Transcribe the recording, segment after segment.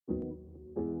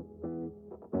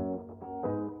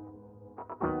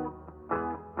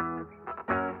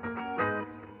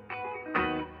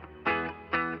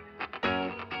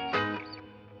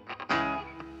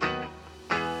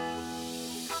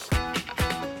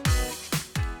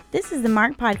This is the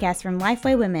Mark Podcast from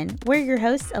Lifeway Women. We're your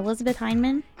hosts, Elizabeth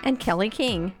Heineman and Kelly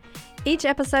King. Each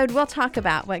episode, we'll talk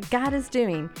about what God is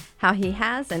doing, how He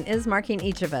has and is marking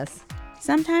each of us.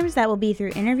 Sometimes that will be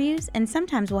through interviews, and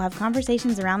sometimes we'll have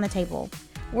conversations around the table.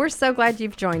 We're so glad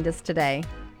you've joined us today.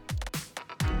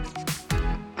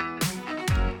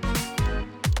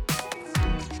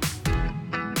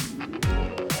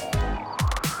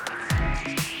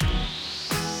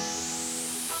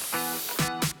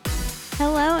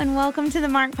 Hello and welcome to the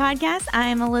Mark Podcast. I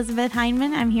am Elizabeth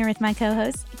Heineman. I'm here with my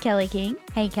co-host, Kelly King.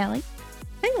 Hey, Kelly.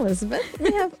 Hey, Elizabeth.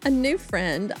 We have a new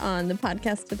friend on the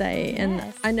podcast today, and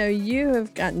I know you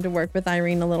have gotten to work with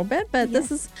Irene a little bit, but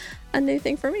this is a new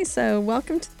thing for me. So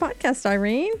welcome to the podcast,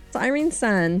 Irene. It's Irene's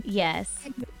son. Yes.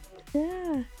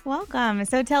 Yeah. Welcome.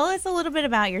 So tell us a little bit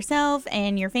about yourself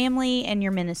and your family and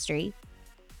your ministry.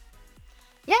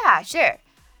 Yeah, sure.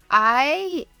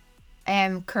 I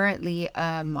am currently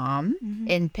a mom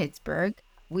in Pittsburgh.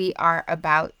 We are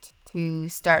about to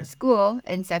start school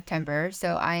in September,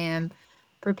 so I am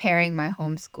preparing my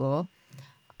homeschool.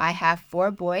 I have 4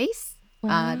 boys.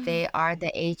 Wow. They are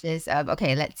the ages of,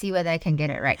 okay, let's see whether I can get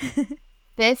it right.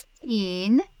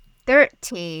 15,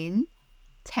 13,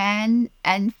 10,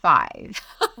 and 5.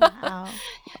 Wow.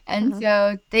 And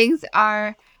so things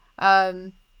are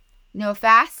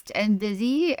fast and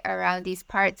busy around these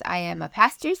parts. I am a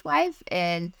pastor's wife,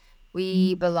 and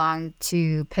we belong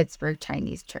to Pittsburgh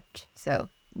Chinese Church. So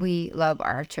we love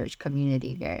our church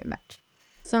community very much.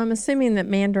 So I'm assuming that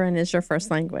Mandarin is your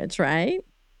first language, right?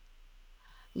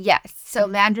 Yes. So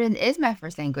Mandarin is my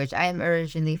first language. I am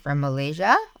originally from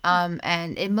Malaysia.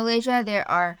 And in Malaysia, there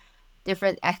are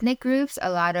different ethnic groups. A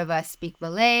lot of us speak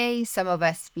Malay. Some of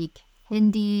us speak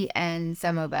Hindi, and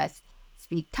some of us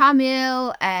speak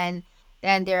Tamil, and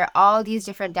then there are all these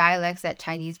different dialects that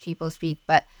Chinese people speak,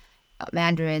 but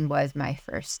Mandarin was my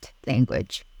first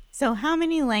language. So how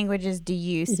many languages do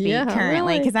you speak currently?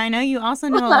 Really? Because I know you also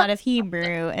know a lot of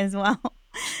Hebrew as well.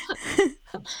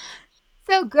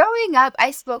 So growing up,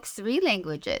 I spoke 3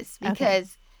 languages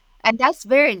because, and that's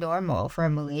very normal for a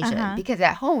Malaysian, because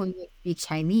at home we would speak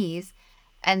Chinese,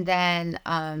 and then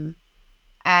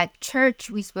at church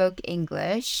we spoke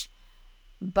English.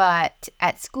 But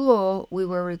at school, we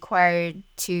were required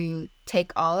to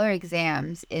take all our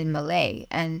exams in Malay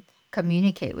and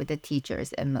communicate with the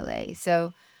teachers in Malay.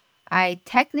 So I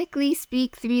technically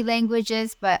speak 3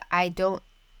 languages, but I don't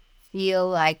feel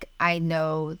like I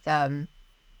know them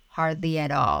hardly at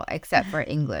all, except for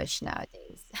English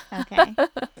nowadays. Okay.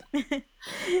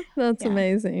 That's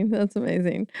amazing. That's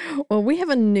amazing. Well, we have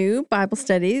a new Bible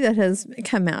study that has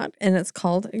come out, and it's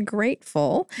called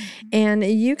Grateful. And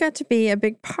you got to be a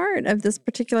big part of this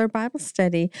particular Bible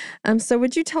study. So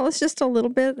would you tell us just a little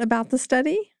bit about the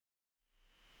study?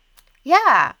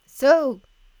 Yeah. So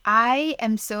I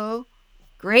am so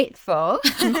grateful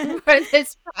for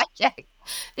this project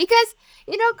because,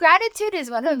 gratitude is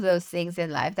one of those things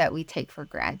in life that we take for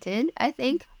granted, I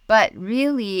think. But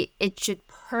really, it should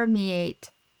permeate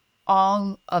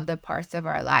all of the parts of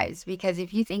our lives. Because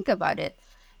if you think about it,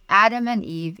 Adam and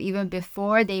Eve, even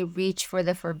before they reached for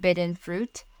the forbidden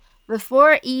fruit,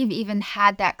 before Eve even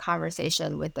had that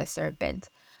conversation with the serpent,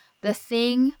 the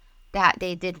thing that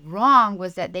they did wrong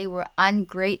was that they were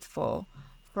ungrateful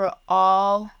for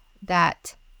all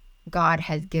that God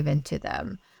has given to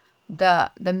them.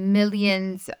 The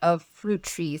millions of fruit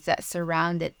trees that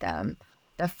surrounded them,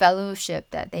 the fellowship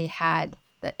that they had,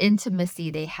 the intimacy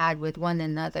they had with one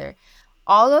another,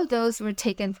 all of those were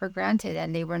taken for granted,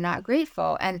 and they were not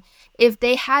grateful. And if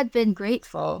they had been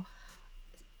grateful,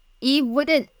 Eve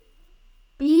wouldn't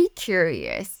be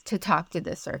curious to talk to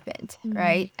the serpent,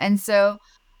 right? And so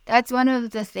that's one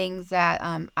of the things that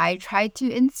I try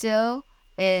to instill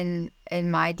in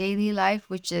my daily life,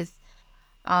 which is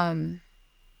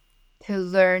to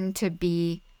learn to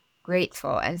be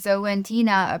grateful. And so when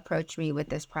Tina approached me with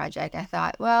this project, I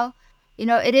thought, well,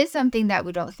 it is something that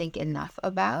we don't think enough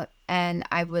about. And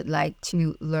I would like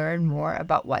to learn more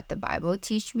about what the Bible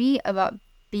teaches me about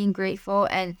being grateful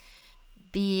and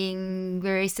being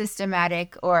very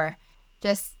systematic, or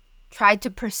just try to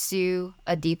pursue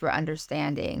a deeper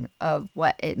understanding of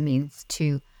what it means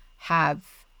to have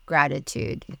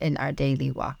gratitude in our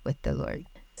daily walk with the Lord.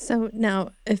 So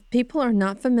now, if people are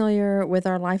not familiar with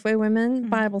our Lifeway Women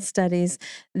Bible studies,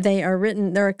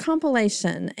 they're a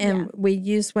compilation, and we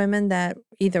use women that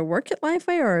either work at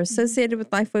Lifeway or are associated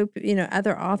with Lifeway,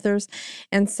 other authors.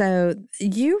 And so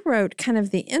you wrote kind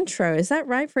of the intro. Is that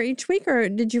right, for each week, or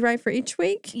did you write for each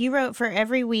week? You wrote for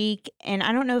every week, and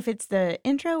I don't know if it's the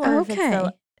intro or if it's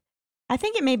the... I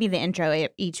think it may be the intro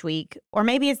each week, or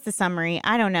maybe it's the summary.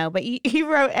 I don't know, but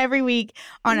you wrote every week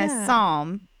on a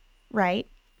psalm. right?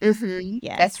 Mm-hmm.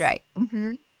 Yes. That's right.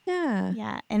 Mm-hmm. Yeah.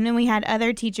 Yeah. And then we had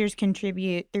other teachers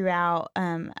contribute throughout,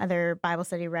 other Bible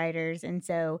study writers. And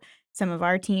so some of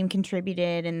our team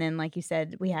contributed. And then, like you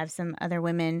said, we have some other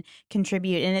women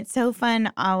contribute. And it's so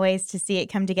fun always to see it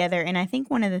come together. And I think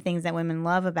one of the things that women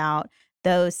love about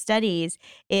those studies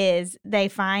is they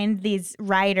find these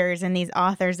writers and these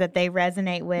authors that they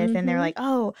resonate with, and they're Mm-hmm. like,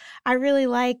 oh, I really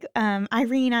like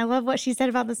Irene. I love what she said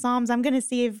about the Psalms. I'm going to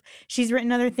see if she's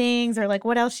written other things or like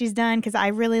what else she's done, because I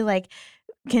really like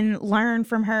can learn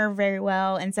from her very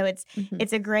well. And so Mm-hmm.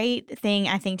 it's a great thing,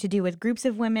 I think, to do with groups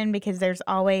of women, because there's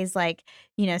always like,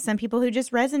 some people who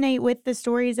just resonate with the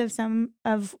stories of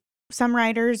some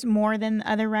writers more than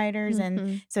other writers. And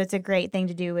Mm-hmm. so it's a great thing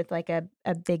to do with like a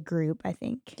big group, I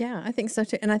think. Yeah, I think so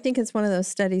too. And I think it's one of those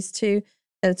studies too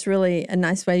that it's really a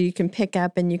nice way you can pick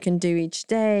up and you can do each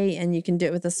day, and you can do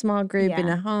it with a small group in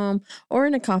Yeah. a home or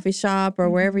in a coffee shop or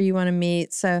wherever Mhm. you want to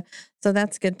meet. So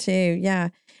that's good too. Yeah.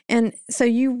 And so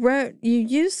you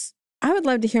used, I would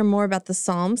love to hear more about the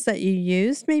Psalms that you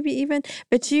used, maybe even,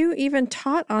 but you even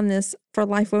taught on this for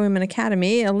Lifeway Women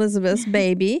Academy, Elizabeth's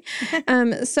baby.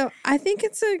 So I think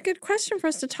it's a good question for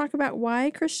us to talk about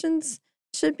why Christians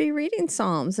should be reading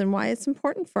Psalms and why it's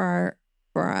important for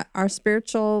our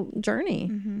spiritual journey.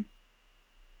 Mhm.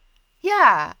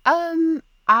 Yeah.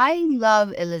 I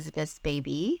love Elizabeth's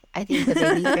baby. I think the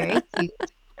baby's very cute.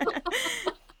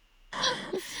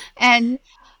 And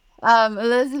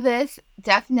Elizabeth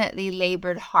definitely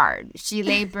labored hard. She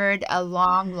labored a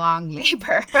long, long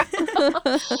labor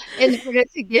in order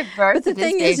to give birth But to the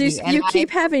this thing is, baby. And you keep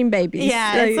having babies.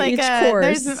 Yeah, it's like each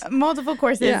there's course. multiple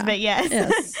courses, Yeah. but yes.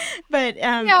 Yes. But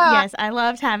yeah, yes, I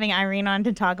loved having Irene on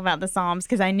to talk about the Psalms,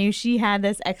 because I knew she had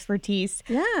this expertise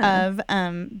Yeah. of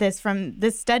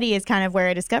this study is kind of where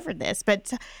I discovered this.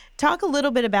 But talk a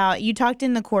little bit about, you talked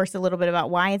in the course a little bit about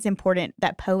why it's important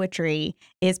that poetry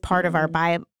is part of our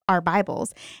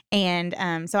Bibles.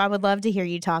 And so I would love to hear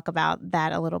you talk about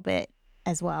that a little bit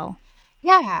as well.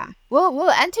 yeah. We'll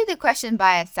enter the question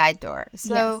by a side door.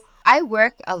 So Yes. I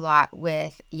work a lot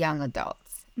with young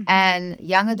adults, Mhm. and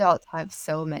young adults have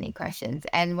so many questions.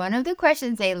 And one of the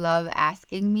questions they love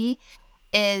asking me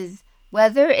is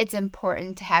whether it's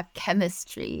important to have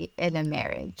chemistry in a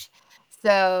marriage.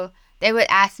 So they would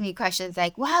ask me questions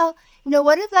like, well,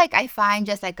 what if like I find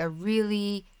just like a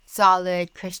really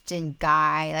solid Christian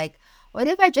guy? Like, what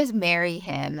if I just marry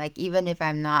him? Like, even if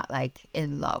I'm not like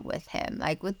in love with him,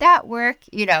 like, would that work?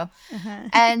 Uh-huh.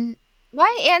 And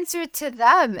my answer to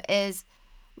them is,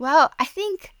 well, I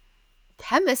think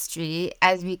chemistry,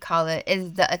 as we call it,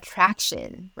 is the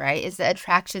attraction, right? It's the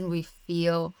attraction we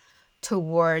feel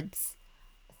towards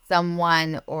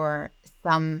someone or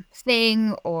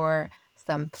something or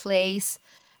some place.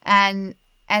 And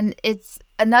it's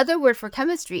another word for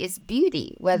chemistry is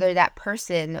beauty, whether that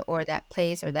person or that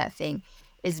place or that thing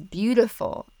is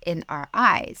beautiful in our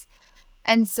eyes.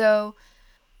 And so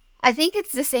I think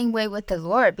it's the same way with the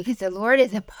Lord, because the Lord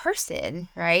is a person,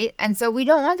 right? And so we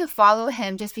don't want to follow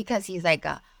him just because he's like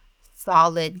a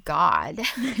solid God.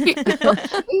 You know?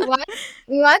 we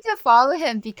want to follow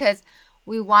him because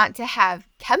we want to have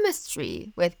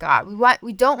chemistry with God.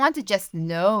 We don't want to just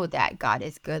know that God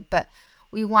is good, but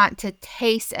we want to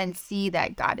taste and see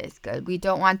that God is good. We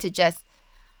don't want to just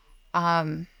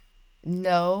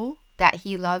know that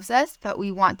he loves us, but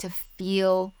we want to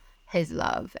feel his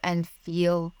love and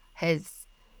feel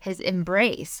his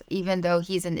embrace, even though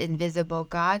he's an invisible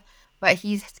God. But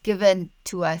he's given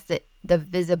to us the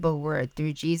visible word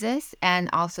through Jesus and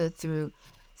also through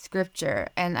scripture.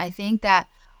 And I think that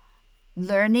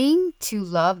learning to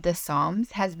love the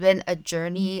Psalms has been a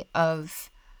journey of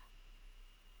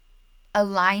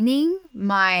aligning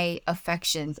my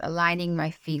affections, aligning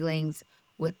my feelings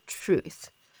with truth.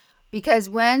 Because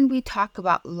when we talk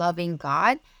about loving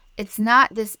God, it's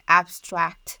not this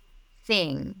abstract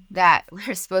thing that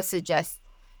we're supposed to just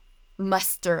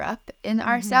muster up in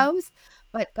ourselves,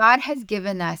 but God has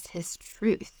given us his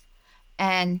truth,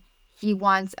 and he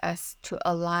wants us to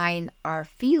align our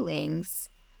feelings,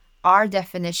 our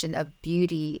definition of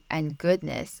beauty and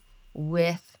goodness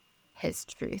with his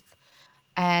truth.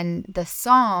 And the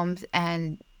Psalms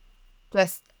and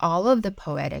just all of the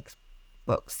poetic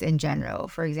books in general,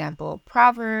 for example,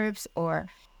 Proverbs or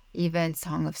even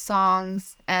Song of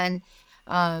Songs,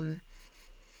 um,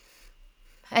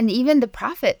 and even the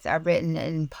prophets are written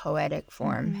in poetic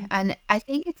form. And I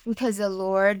think it's because the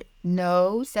Lord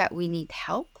knows that we need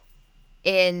help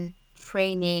in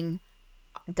training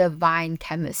divine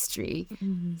chemistry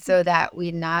so that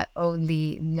we not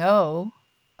only know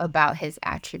about his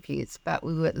attributes, but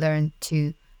we would learn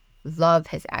to love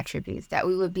his attributes, that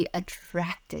we would be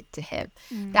attracted to him,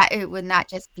 that it would not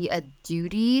just be a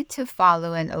duty to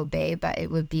follow and obey, but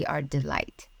it would be our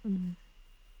delight.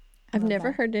 I've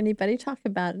never heard anybody talk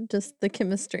about just the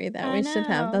chemistry that we should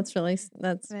have. That's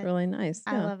really nice.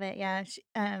 I Yeah. love it. Yeah.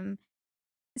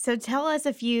 So tell us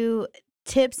a few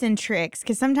tips and tricks,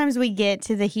 because sometimes we get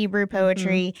to the Hebrew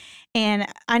poetry, and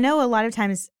I know a lot of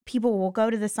times people will go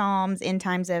to the Psalms in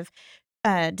times of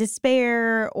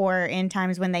despair or in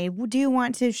times when they do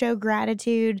want to show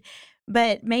gratitude.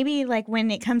 But maybe like when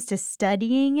it comes to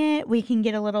studying it, we can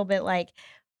get a little bit like,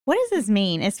 what does this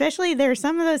mean? Especially there are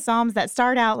some of those Psalms that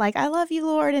start out like, I love you,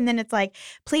 Lord. And then it's like,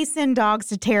 please send dogs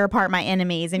to tear apart my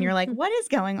enemies. And you're like, what is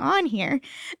going on here?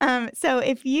 So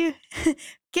if you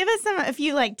give us a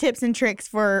few like tips and tricks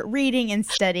for reading and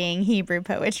studying Hebrew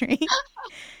poetry.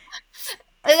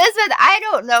 Elizabeth, I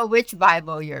don't know which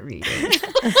Bible you're reading.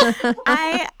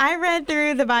 I read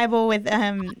through the Bible with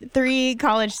 3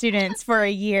 college students for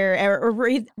a year, or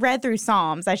read through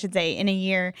Psalms, I should say, in a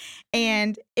year.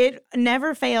 And it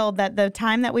never failed that the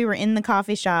time that we were in the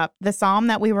coffee shop, the Psalm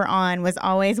that we were on was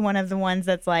always one of the ones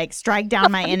that's like, strike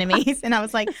down my enemies. And I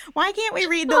was like, why can't we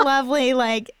read the lovely,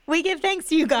 like, we give thanks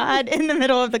to you, God, in the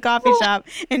middle of the coffee shop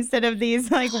instead of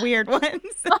these like weird ones?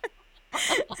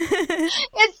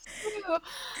 It's true.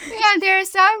 Yeah, there are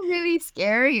some really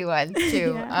scary ones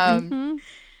too. Yeah.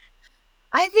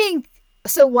 I think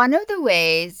so. One of the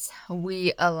ways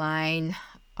we align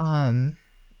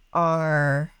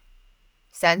our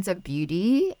sense of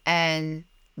beauty and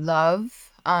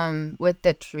love with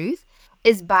the truth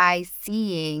is by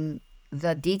seeing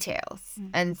the details.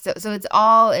 And so it's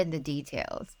all in the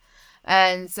details.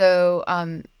 And so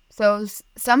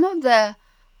some of the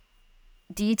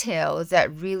details that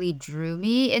really drew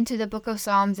me into the book of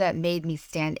Psalms, that made me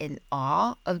stand in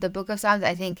awe of the book of Psalms.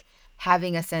 I think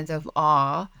having a sense of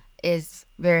awe is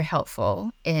very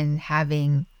helpful in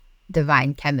having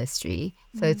divine chemistry,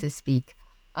 so to speak.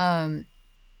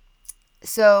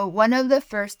 So one of the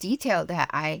first detail that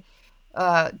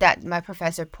that my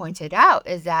professor pointed out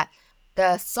is that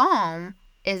the Psalm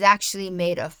is actually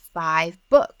made of 5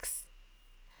 books.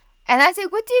 And I said,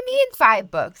 what do you mean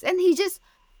 5 books? And he just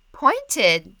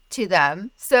pointed to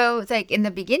them. So it's like in the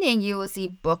beginning, you will see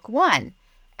book 1.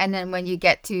 And then when you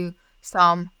get to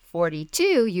Psalm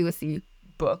 42, you will see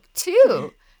book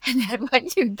 2. And then when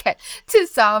you get to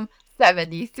Psalm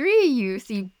 73, you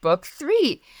see book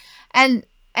 3. And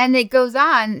it goes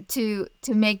on to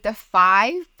make the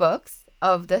 5 books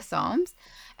of the Psalms.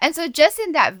 And so just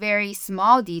in that very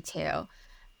small detail,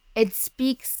 it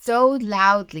speaks so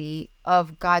loudly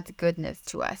of God's goodness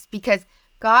to us, because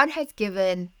God has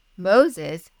given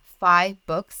Moses 5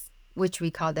 books, which we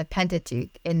call the Pentateuch,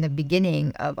 in the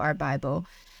beginning of our Bible.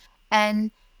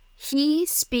 And he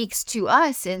speaks to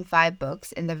us in 5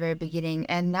 books in the very beginning.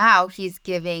 And now he's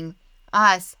giving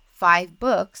us 5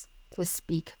 books to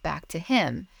speak back to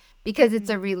him, because it's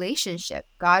a relationship.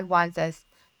 God wants us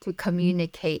to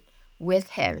communicate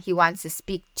with him. He wants to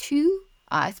speak to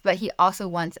us, but he also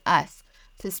wants us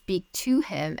to speak to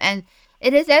him. And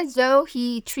it is as though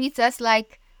he treats us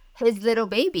like his little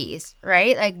babies,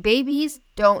 right? Like babies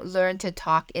don't learn to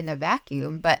talk in a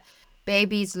vacuum, but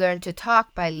babies learn to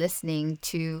talk by listening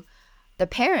to the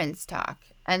parents talk.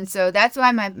 And so that's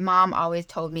why my mom always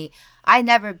told me, I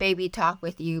never baby talk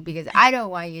with you because I don't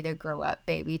want you to grow up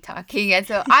baby talking. And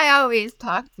so I always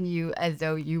talk to you as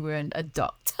though you were an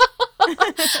adult.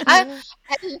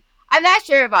 I'm not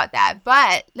sure about that,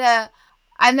 but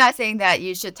I'm not saying that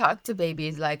you should talk to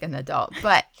babies like an adult,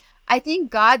 but I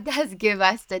think God does give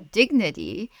us the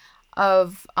dignity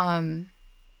of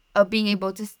being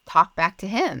able to talk back to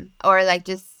him, or like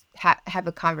just have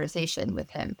a conversation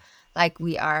with him like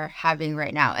we are having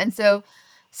right now. And so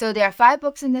there are 5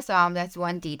 books in the Psalm. That's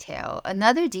one detail.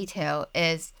 Another detail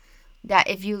is that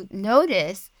if you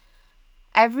notice,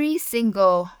 every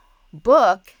single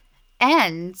book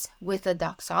ends with a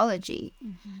doxology.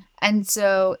 And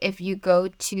so if you go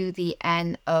to the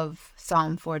end of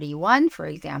Psalm 41, for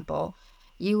example,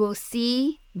 you will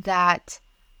see that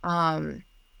the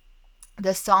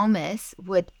psalmist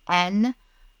would end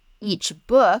each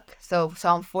book, so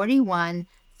Psalm 41,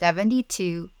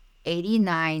 72,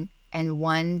 89, and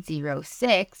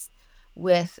 106,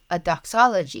 with a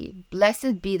doxology.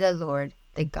 Blessed be the Lord,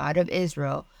 the God of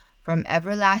Israel, from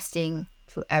everlasting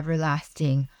to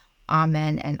everlasting.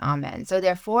 Amen and amen. So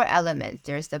there are 4 elements.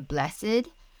 There's the blessed,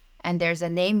 and there's the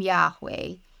name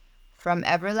Yahweh, from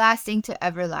everlasting to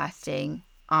everlasting.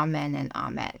 Amen and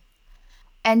amen.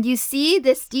 And you see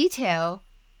this detail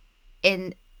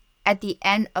at the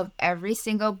end of every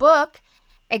single book,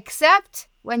 except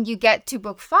when you get to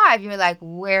book 5, you're like,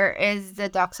 where is the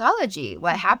doxology?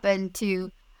 What happened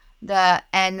to the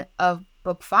end of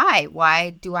book 5?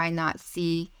 Why do I not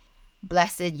see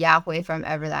blessed Yahweh from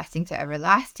everlasting to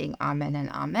everlasting? Amen and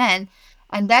amen.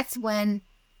 And that's when,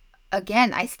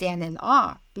 again, I stand in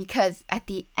awe, because at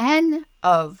the end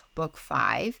of book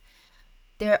 5,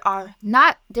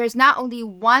 there's not only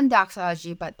one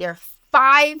doxology, but there are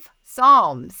 5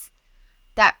 psalms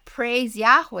that praise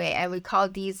Yahweh, and we call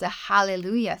these the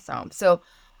Hallelujah Psalms. So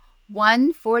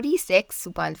 146,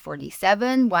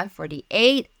 147,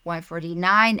 148,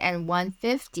 149, and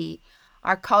 150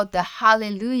 are called the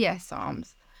Hallelujah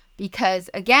Psalms, because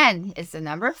again, it's the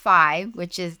number 5,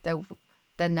 which is the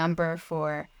number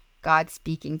for God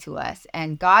speaking to us.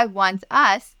 And God wants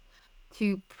us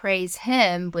to praise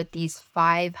him with these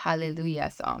 5 Hallelujah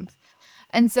Psalms.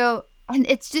 And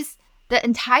it's just, the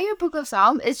entire book of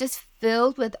Psalm is just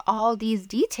filled with all these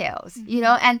details,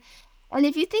 and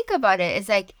if you think about it, it's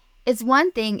like, it's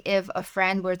one thing if a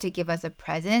friend were to give us a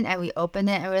present and we open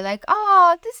it and we're like,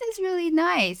 oh, this is really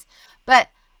nice. But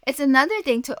it's another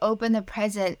thing to open the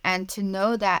present and to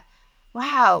know that,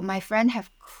 wow, my friend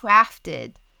have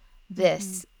crafted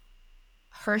this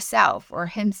herself or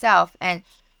himself, and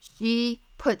she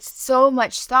put so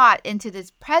much thought into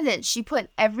this present. She put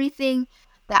everything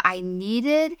that I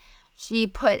needed. She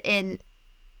put in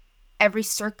every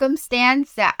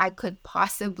circumstance that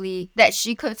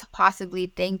she could possibly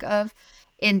think of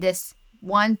in this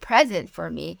one present for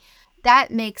me.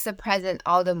 That makes a present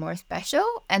all the more special.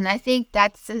 And I think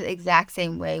that's the exact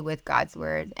same way with God's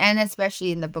word, and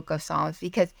especially in the book of Psalms,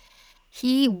 because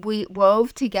we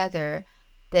wove together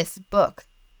this book,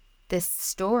 this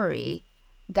story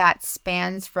that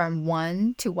spans from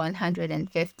 1 to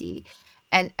 150.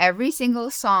 And every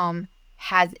single psalm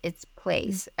has its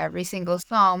place. Every single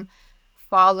psalm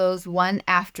follows one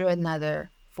after another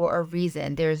for a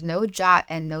reason. There's no jot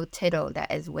and no tittle that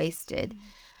is wasted.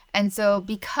 And so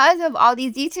because of all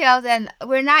these details, and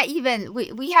we're not even,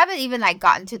 we haven't even like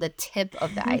gotten to the tip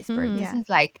of the iceberg. This is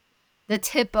like the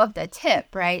tip of the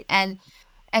tip, right? And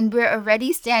we're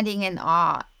already standing in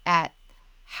awe at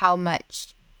how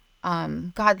much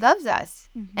God loves us,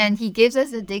 and he gives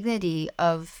us the dignity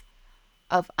of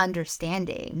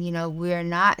understanding. We're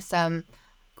not some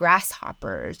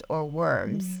grasshoppers or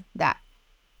worms that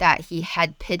he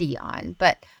had pity on,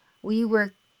 but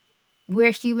we're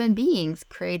human beings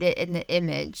created in the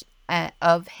image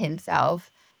of himself,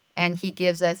 and he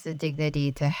gives us the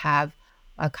dignity to have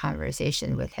a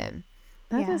conversation with him.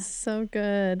 That is so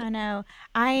good. I know.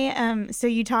 So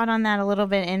you taught on that a little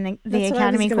bit in the That's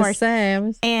academy what I was course.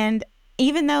 say. And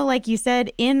even though, like you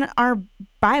said, in our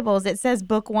Bibles it says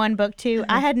book 1, book 2,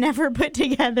 I had never put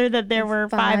together that there were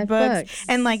 5 books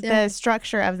and like the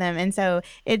structure of them. And so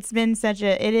it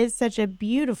is such a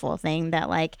beautiful thing that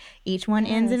like each one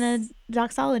ends in a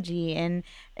doxology, and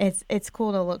it's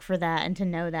cool to look for that and to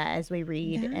know that as we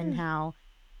read. And how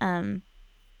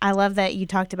I love that you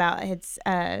talked about it's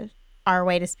our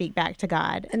way to speak back to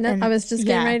God. And I was just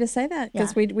getting ready to say that,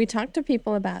 because we talk to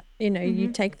people about, you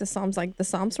take the Psalms, like the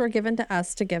Psalms were given to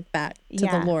us to give back to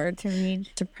the Lord, to read,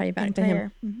 to pray back to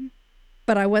him.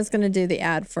 But I was going to do the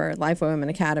ad for Life of Women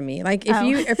Academy. Like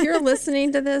if you're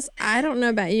listening to this, I don't know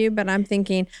about you, but I'm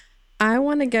thinking, I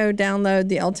want to go download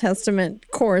the Old Testament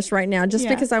course right now, just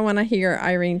because I want to hear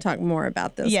Irene talk more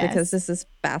about this, because this is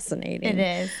fascinating. It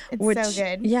is. It's so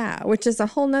good. Yeah, which is a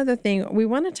whole nother thing. We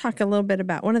want to talk a little bit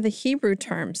about one of the Hebrew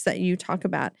terms that you talk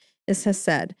about is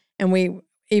hesed. And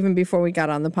even before we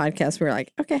got on the podcast, we were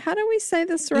like, okay, how do we say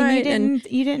this right? And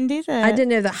you didn't do the I didn't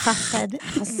know the hesed.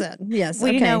 hesed. Yes.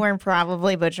 We know we're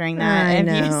probably butchering that. I if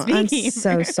know. You I'm speak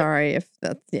so sorry if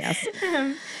that's, yes.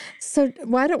 So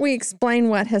why don't we explain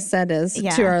what hesed is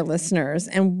to our listeners,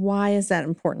 and why is that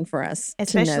important for us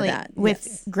especially to know that?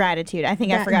 with gratitude? I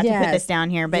think I forgot to put this down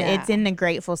here, but it's in the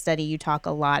Grateful Study. You talk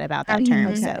a lot about that term.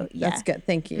 Okay. So that's good.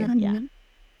 Thank you. Yeah.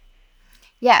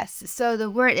 Yes. So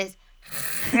the word is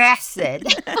chesed.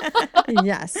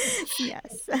 Yes.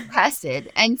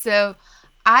 Chesed. And so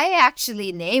I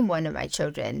actually named one of my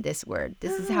children this word.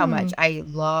 This is how much I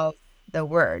love the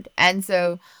word. And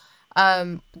so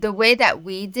the way that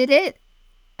we did it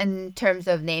in terms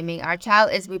of naming our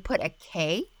child is we put a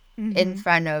K in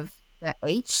front of the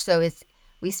H. So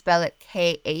we spell it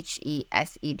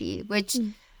Khesed,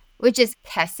 which is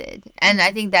chesed. And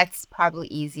I think that's probably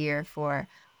easier for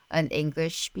an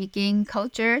English-speaking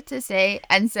culture to say.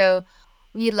 And so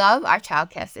we love our child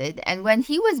chesed. And when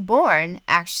he was born,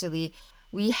 actually,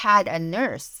 we had a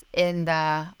nurse in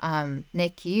the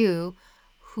NICU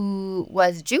who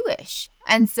was Jewish.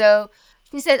 And so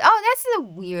she said, oh, that's a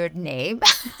weird name.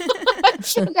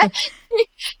 she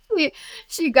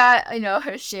she got,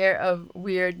 her share of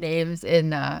weird names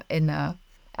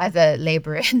as a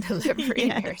laborer and delivery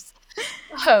Yes. nurse.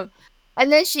 Um,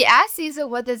 and then she asked Cecil,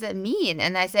 what does it mean?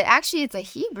 And I said, actually, it's a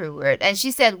Hebrew word. And she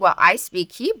said, well, I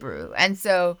speak Hebrew. And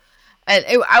so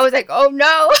I was like, oh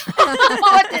no,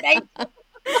 what did I do?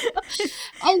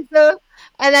 And so,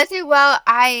 and I said, well,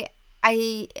 I,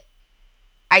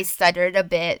 I stuttered a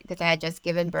bit because I had just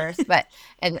given birth,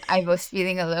 and I was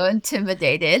feeling a little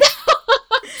intimidated.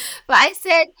 But I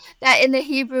said that in the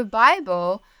Hebrew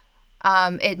Bible,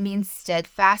 it means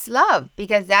steadfast love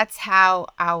because that's how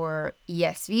our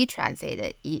ESV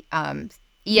translated. Mhm.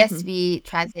 ESV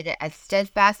translated as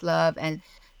steadfast love, and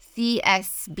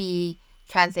CSB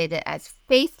translated as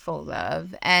faithful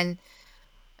love, and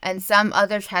some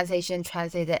other translation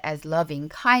translated as loving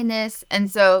kindness. And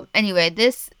so anyway,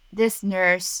 this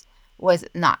nurse was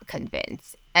not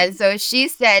convinced. And so she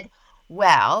said,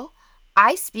 well,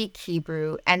 I speak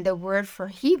Hebrew, and the word for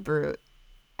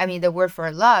the word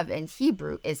for love in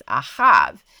Hebrew is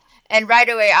ahav. And right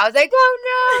away I was like,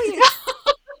 oh no,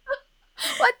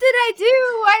 what did I do?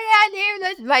 Why did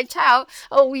I name my child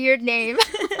a weird name?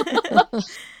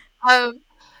 Um,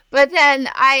 but then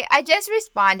I just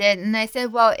responded and I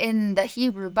said, well, in the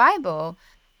Hebrew Bible,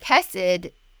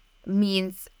 Kesed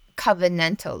means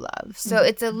covenantal love. So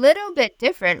it's a little bit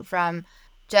different from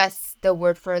just the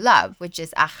word for love, which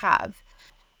is ahav.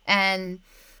 And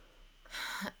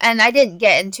I didn't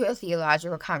get into a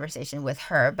theological conversation with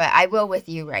her, but I will with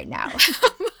you right now.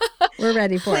 We're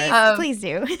ready for it. Please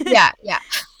do. Yeah.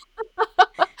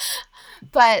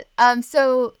 But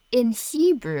so in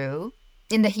Hebrew,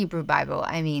 in the Hebrew Bible,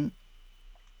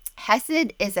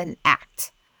 Hesed is an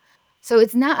act. So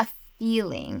it's not a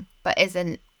feeling, but it's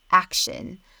an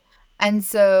action. And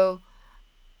so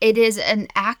it is an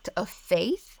act of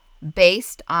faith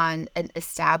based on an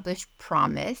established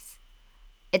promise.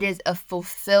 It is a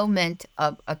fulfillment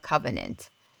of a covenant.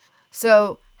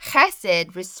 So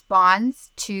Chesed responds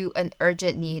to an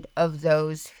urgent need of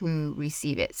those who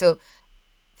receive it. So,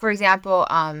 for example,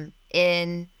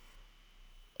 in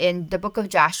the book of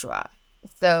Joshua,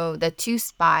 so the two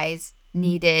spies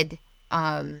needed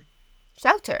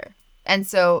shelter, and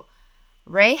so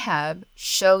Rahab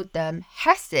showed them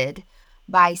Hesed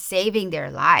by saving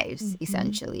their lives,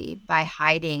 essentially by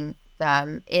hiding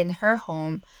them in her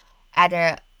home.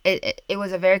 It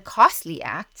was a very costly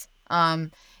act.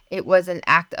 It was an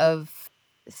act of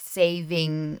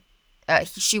saving.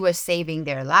 She was saving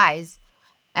their lives,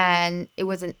 and it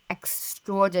was an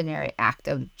extraordinary act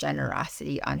of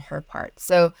generosity on her part.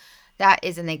 So that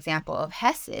is an example of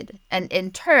Hesed, and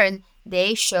in turn,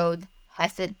 they showed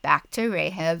Hesed back to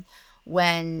Rahab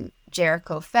when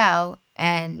Jericho fell,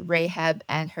 and Rahab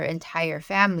and her entire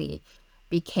family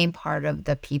became part of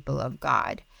the people of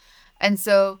God. And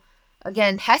so,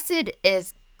 again, Hesed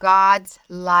is God's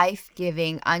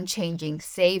life-giving, unchanging,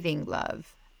 saving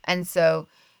love. And so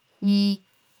he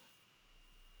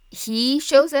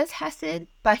shows us Hesed,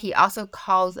 but he also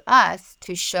calls us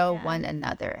to show one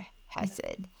another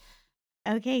Hesed.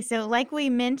 Okay, so like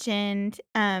we mentioned,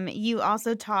 you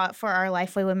also taught for our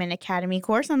Lifeway Women Academy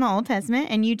course on the Old Testament,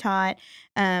 and you taught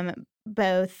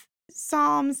both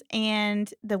Psalms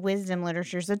and the wisdom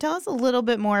literature. So tell us a little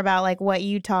bit more about like what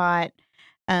you taught,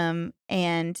 and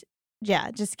yeah,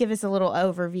 just give us a little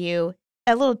overview,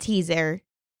 a little teaser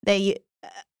that you,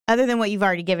 other than what you've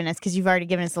already given us, because you've already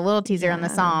given us a little teaser on the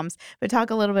Psalms, but talk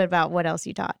a little bit about what else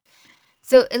you taught.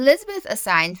 So Elizabeth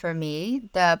assigned for me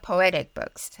the poetic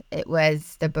books. It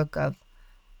was the book of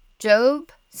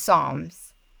Job,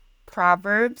 Psalms,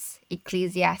 Proverbs,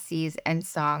 Ecclesiastes, and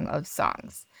Song of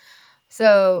Songs.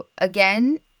 So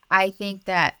again, I think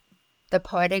that the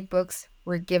poetic books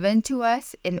were given to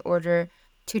us in order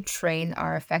to train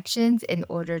our affections, in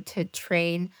order to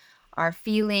train our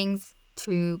feelings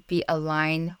to be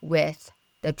aligned with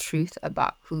the truth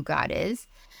about who God is.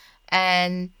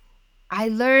 And I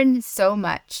learned so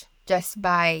much just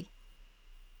by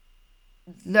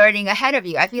learning ahead of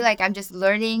you. I feel like I'm just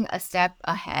learning a step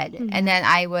ahead. And then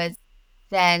I was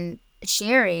then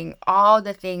sharing all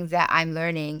the things that I'm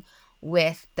learning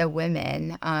with the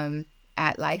women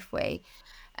at Lifeway.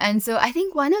 And so I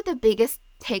think one of the biggest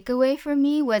takeaway for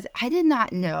me was I did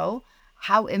not know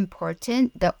how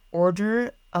important the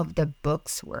order of the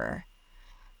books were.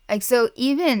 Like, so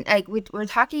even like we're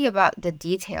talking about the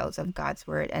details of God's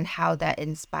word and how that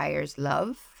inspires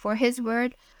love for his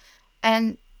word.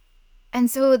 And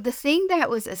so the thing that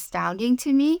was astounding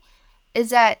to me is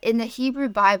that in the Hebrew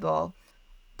Bible,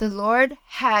 the Lord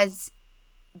has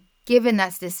given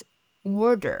us this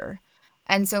order.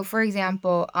 And so, for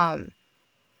example,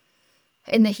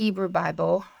 in the Hebrew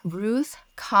Bible, Ruth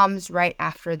comes right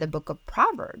after the book of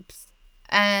Proverbs.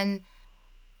 And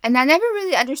I never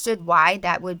really understood why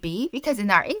that would be, because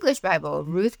in our English Bible,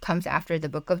 Ruth comes after the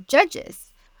book of Judges.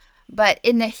 But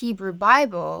in the Hebrew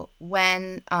Bible,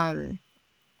 when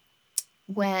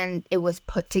it was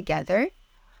put together,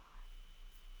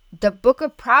 the book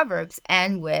of Proverbs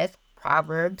end with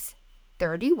Proverbs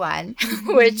 31,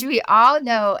 which we all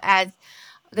know as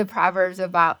the Proverbs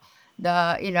about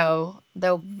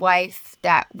the wife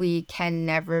that we can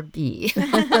never be.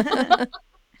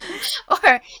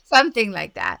 Or something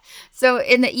like that. So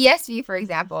in the ESV, for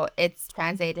example, it's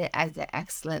translated as the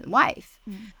excellent wife.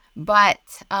 But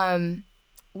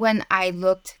when I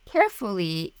looked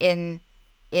carefully in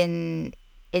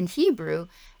Hebrew,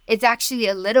 it's actually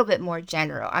a little bit more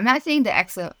general. I'm not saying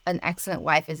an excellent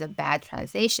wife is a bad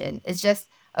translation. It's just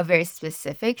a very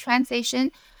specific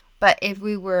translation. But if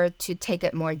we were to take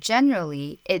it more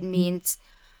generally, it means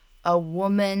a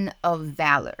woman of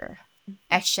valor.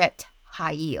 Eshet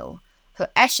Hayil. So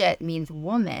Eshet means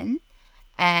woman,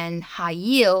 and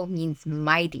Hayil means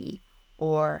mighty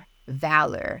or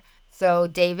valor. So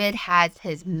David has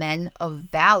his men of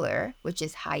valor, which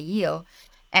is Hayil,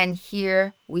 and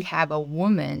here we have a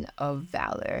woman of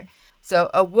valor. So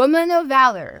a woman of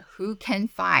valor, who can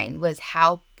find, was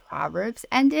how Proverbs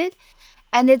ended.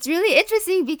 And it's really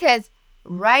interesting because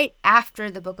right after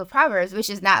the book of Proverbs, which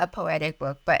is not a poetic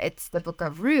book, but it's the book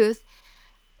of Ruth,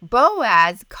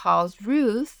 Boaz calls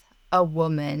Ruth a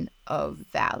woman of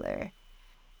valor.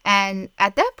 And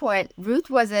at that point, Ruth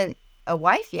wasn't a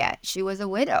wife yet. She was a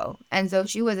widow. And so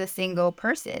she was a single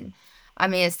person.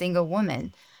 A single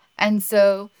woman. And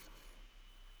so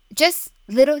just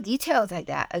little details like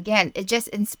that. Again, it just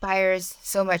inspires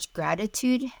so much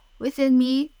gratitude within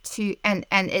me and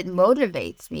it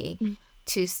motivates me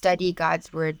to study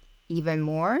God's word even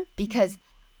more, because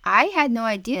I had no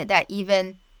idea that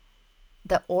even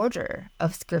the order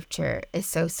of scripture is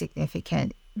so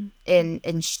significant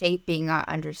in shaping our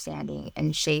understanding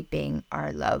and shaping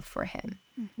our love for him.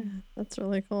 That's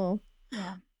really cool.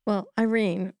 Yeah. Well,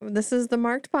 Irene, this is the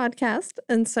Marked Podcast.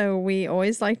 And so we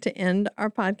always like to end our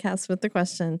podcast with the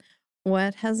question,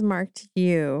 what has marked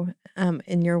you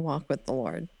in your walk with the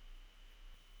Lord?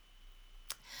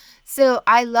 So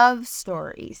I love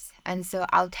stories. And so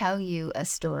I'll tell you a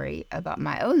story about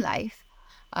my own life.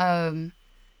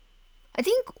 I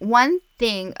think one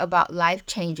thing about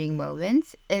life-changing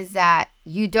moments is that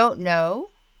you don't know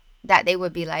that they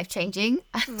would be life-changing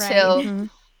until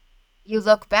you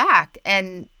look back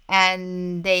and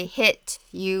they hit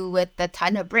you with a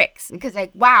ton of bricks, because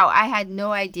like, wow, I had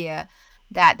no idea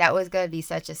that was going to be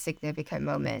such a significant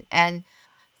moment. And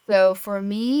so for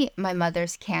me, my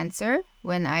mother's cancer,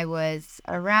 when I was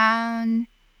around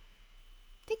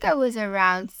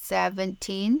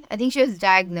 17. I think she was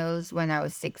diagnosed when I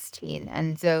was 16.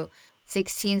 And so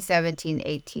 16, 17,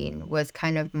 18 was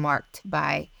kind of marked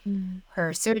by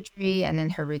her surgery and then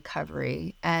her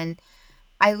recovery. And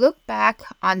I look back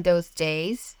on those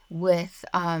days with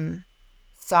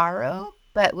sorrow,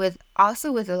 but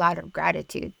also with a lot of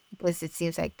gratitude, because it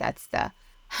seems like that's the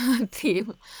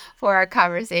theme for our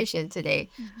conversation today.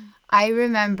 I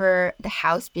remember the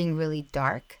house being really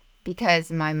dark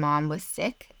because my mom was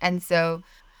sick. And so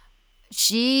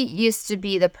she used to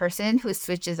be the person who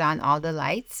switches on all the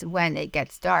lights when it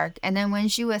gets dark. And then when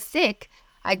she was sick,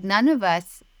 like none of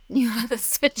us knew how to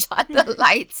switch on the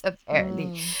lights,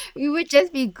 apparently. We would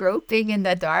just be groping in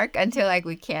the dark until like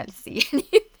we can't see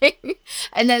anything.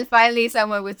 And then finally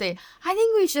someone would say, I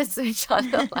think we should switch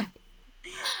on the light.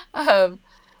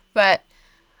 But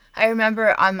I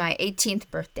remember on my 18th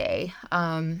birthday,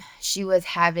 she was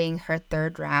having her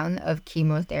third round of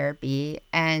chemotherapy,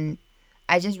 and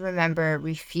I just remember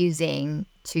refusing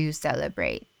to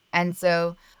celebrate. And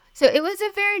so it was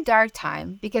a very dark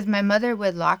time, because my mother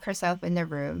would lock herself in the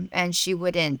room and she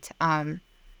wouldn't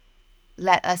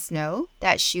let us know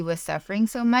that she was suffering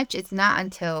so much. It's not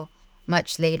until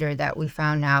much later that we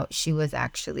found out she was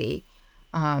actually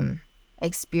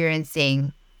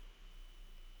experiencing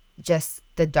just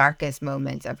the darkest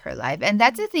moments of her life. And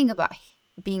that's the thing about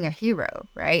being a hero,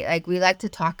 right? Like, we like to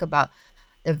talk about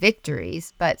the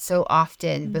victories, but so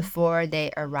often before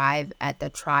they arrive at the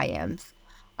triumph,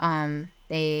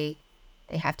 they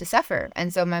have to suffer.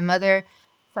 And so my mother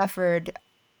suffered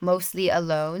mostly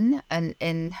alone and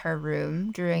in her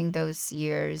room during those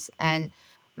years, and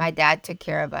my dad took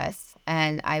care of us.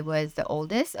 And I was the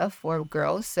oldest of 4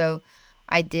 girls, so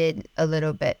I did a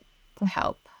little bit to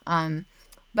help.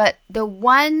 But the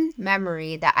one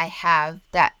memory that I have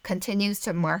that continues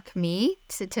to mark me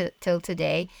till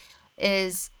today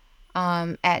is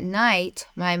at night,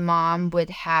 my mom would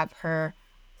have her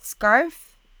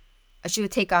scarf. She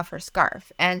would take off her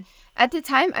scarf. And at the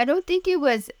time, I don't think it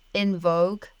was in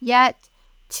vogue yet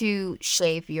to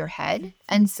shave your head.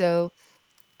 And so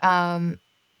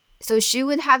she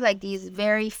would have like these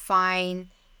very fine,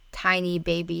 tiny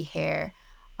baby hair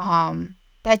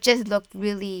that just looked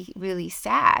really, really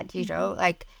sad, you know?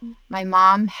 Like my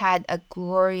mom had a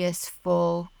glorious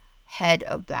full head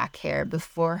of black hair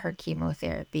before her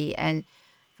chemotherapy. And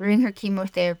during her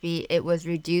chemotherapy, it was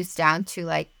reduced down to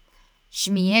like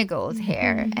Schmiegel's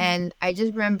hair. And I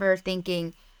just remember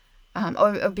thinking,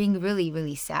 or being really,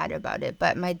 really sad about it.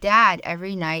 But my dad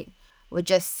every night would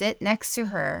just sit next to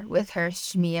her with her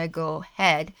Schmiegel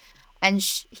head, and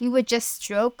he would just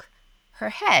stroke her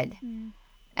head.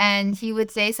 And he would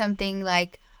say something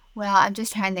like, well, I'm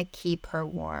just trying to keep her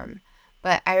warm.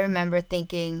 But I remember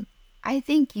thinking, I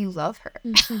think you love her.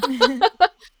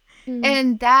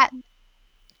 And that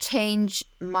changed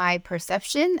my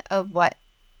perception of what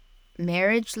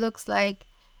marriage looks like.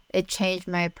 It changed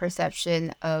my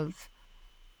perception of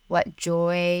what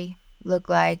joy look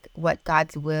like, what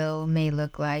God's will may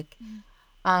look like.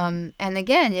 And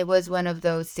again, it was one of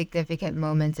those significant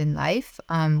moments in life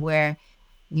where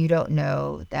you don't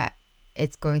know that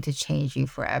it's going to change you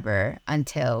forever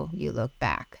until you look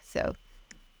back. So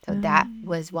that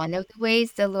was one of the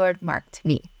ways the Lord marked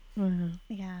me.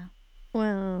 Yeah.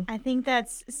 Wow. I think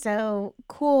that's so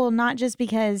cool, not just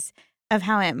because of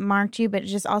how it marked you, but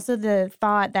just also the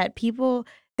thought that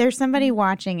there's somebody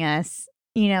watching us,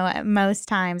 at most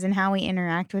times, and how we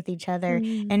interact with each other,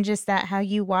 and just that how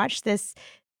you watch this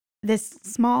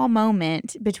small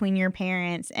moment between your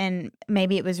parents, and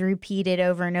maybe it was repeated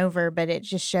over and over, but it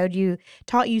just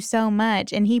taught you so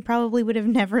much. And he probably would have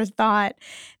never thought,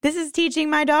 this is teaching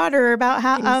my daughter about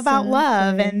about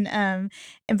love, and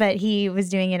but he was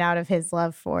doing it out of his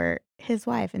love for his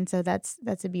wife. And so that's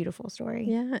a beautiful story.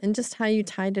 Yeah, and just how you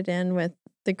tied it in with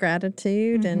the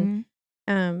gratitude and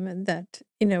that,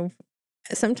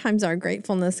 sometimes our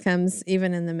gratefulness comes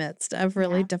even in the midst of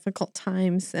really difficult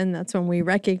times. And that's when we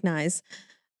recognize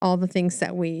all the things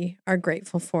that we are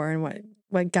grateful for and what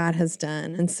God has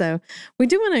done. And so we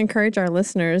do want to encourage our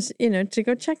listeners, to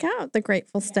go check out the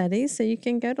Grateful Studies. So you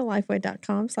can go to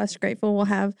lifeway.com/grateful. We'll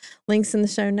have links in the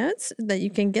show notes that you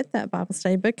can get that Bible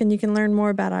study book, and you can learn more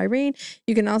about Irene.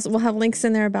 We'll have links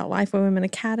in there about Lifeway Women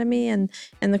Academy and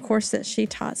the course that she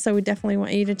taught. So we definitely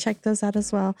want you to check those out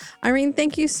as well. Irene,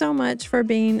 thank you so much for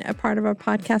being a part of our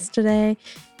podcast today.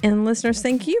 And listeners,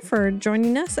 thank you for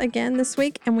joining us again this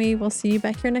week, and we will see you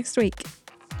back here next week.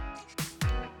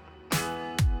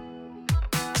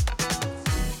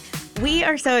 We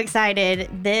are so excited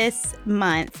this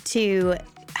month to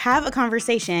have a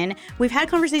conversation. We've had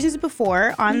conversations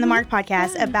before on the Mark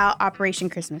podcast about Operation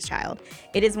Christmas Child.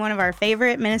 It is one of our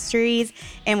favorite ministries,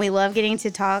 and we love getting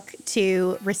to talk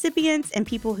to recipients and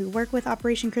people who work with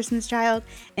Operation Christmas Child.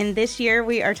 And this year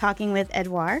we are talking with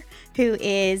Edouard, who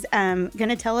is going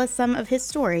to tell us some of his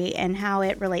story and how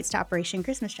it relates to Operation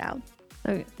Christmas Child.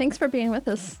 So thanks for being with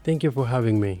us. Thank you for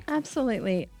having me.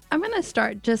 Absolutely. I'm going to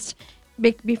start just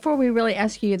before we really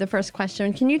ask you the first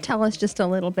question. Can you tell us just a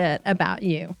little bit about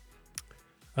you?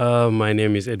 My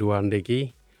name is Edouard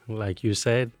Ndeki, like you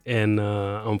said, and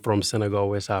I'm from Senegal,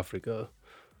 West Africa.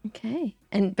 Okay.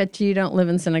 But you don't live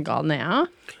in Senegal now?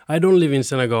 I don't live in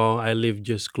Senegal. I live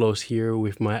just close here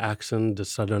with my accent, the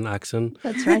southern accent.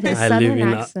 That's right, his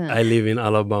southern accent. I live in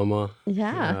Alabama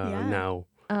now.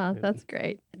 Oh, that's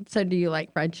great. So do you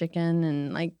like fried chicken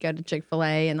and like go to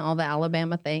Chick-fil-A and all the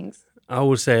Alabama things? I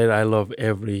would say I love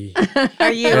everything.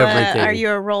 Are you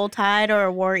a Roll Tide or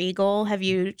a War Eagle? Have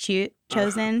you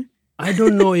chosen? I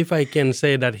don't know if I can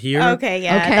say that here. Okay,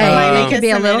 yeah. Okay, it could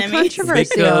be a little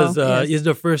controversial. Because it's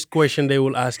the first question they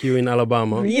will ask you in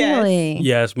Alabama. Really?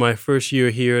 Yes, my first year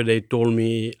here, they told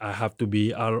me I have to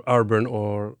be Auburn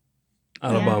or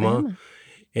Alabama.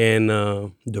 And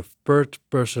the first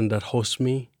person that hosts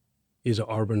me is an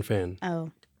Auburn fan.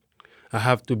 Oh. I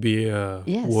have to be a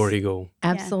War Eagle.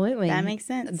 Absolutely. Yeah, that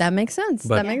makes sense.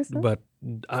 But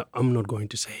I'm not going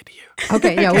to say it here.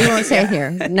 Okay, yeah, we won't say it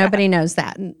here. Nobody knows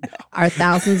that. Our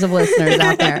thousands of listeners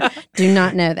out there do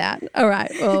not know that. All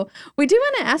right. Well, we do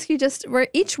want to ask you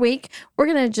each week, we're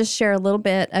going to just share a little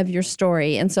bit of your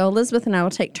story. And so Elizabeth and I will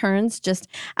take turns just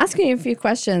asking you a few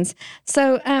questions.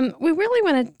 So we really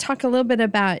want to talk a little bit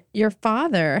about your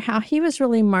father, how he was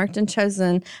really marked and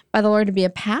chosen by the Lord to be a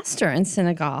pastor in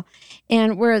Senegal,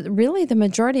 and where really the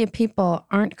majority of people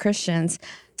aren't Christians.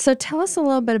 So tell us a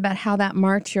little bit about how that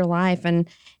marked your life and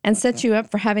set you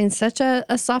up for having such a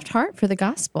soft heart for the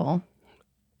gospel.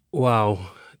 Wow.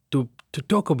 To to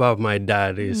talk about my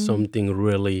dad is something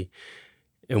really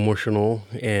emotional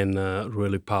and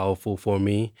really powerful for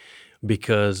me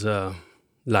because,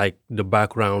 like, the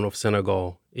background of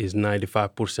Senegal is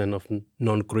 95% of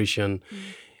non-Christian,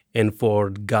 and for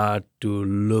God to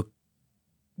look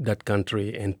that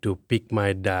country and to pick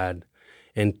my dad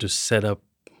and to set up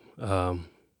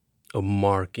a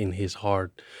mark in his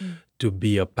heart to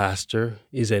be a pastor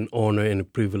is an honor and a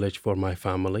privilege for my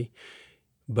family.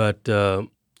 But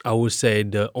I would say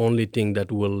the only thing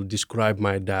that will describe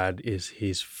my dad is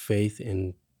his faith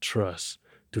and trust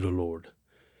to the Lord.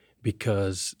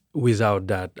 Because without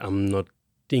that, I'm not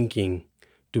thinking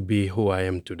to be who I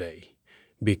am today.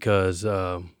 Because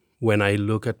when I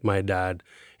look at my dad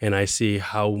and I see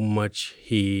how much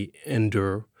he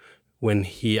endured when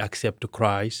he accepted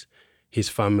Christ, his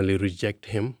family reject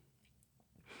him,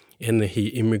 and he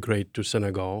immigrated to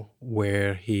Senegal,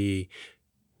 where he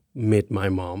met my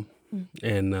mom,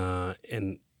 and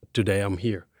today I'm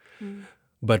here.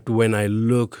 But when I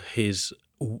look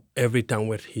every time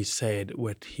what he said,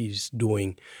 what he's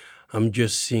doing, I'm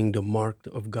just seeing the mark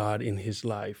of God in his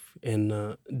life, and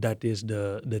that is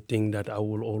the thing that I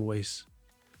will always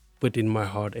put in my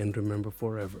heart and remember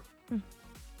forever.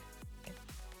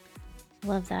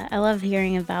 Love that. I love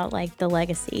hearing about like the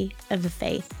legacy of the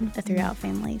faith throughout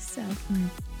families. So,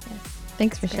 yes.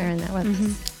 Thanks for sharing that with us.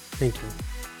 Thank you.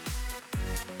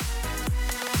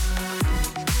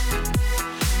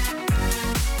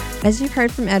 As you've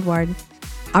heard from Edward,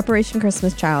 Operation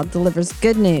Christmas Child delivers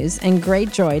good news and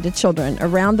great joy to children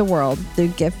around the world through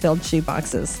gift-filled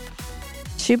shoeboxes.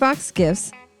 Shoebox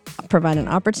gifts provide an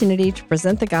opportunity to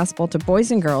present the gospel to boys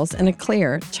and girls in a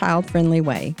clear, child-friendly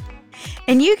way.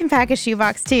 And you can pack a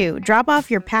shoebox too. Drop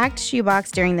off your packed shoebox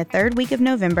during the third week of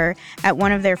November at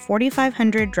one of their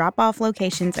 4,500 drop-off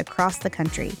locations across the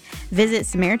country. Visit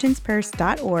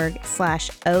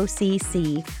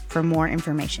SamaritansPurse.org/OCC for more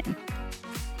information.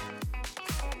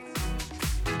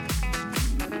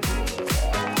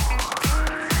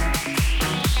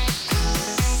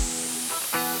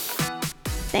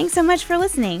 Thanks so much for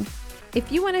listening.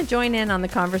 If you want to join in on the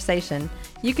conversation,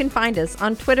 you can find us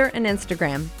on Twitter and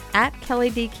Instagram at Kelly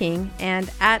D. King and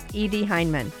at E.D.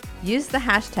 Heineman. Use the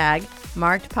hashtag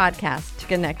 #MarkedPodcast to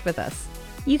connect with us.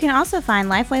 You can also find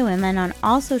Lifeway Women on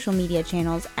all social media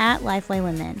channels at Lifeway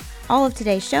Women. All of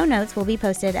today's show notes will be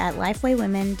posted at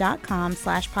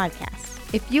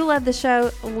lifewaywomen.com/podcast. If you love the show,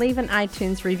 leave an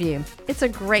iTunes review. It's a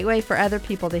great way for other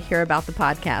people to hear about the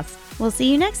podcast. We'll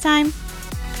see you next time.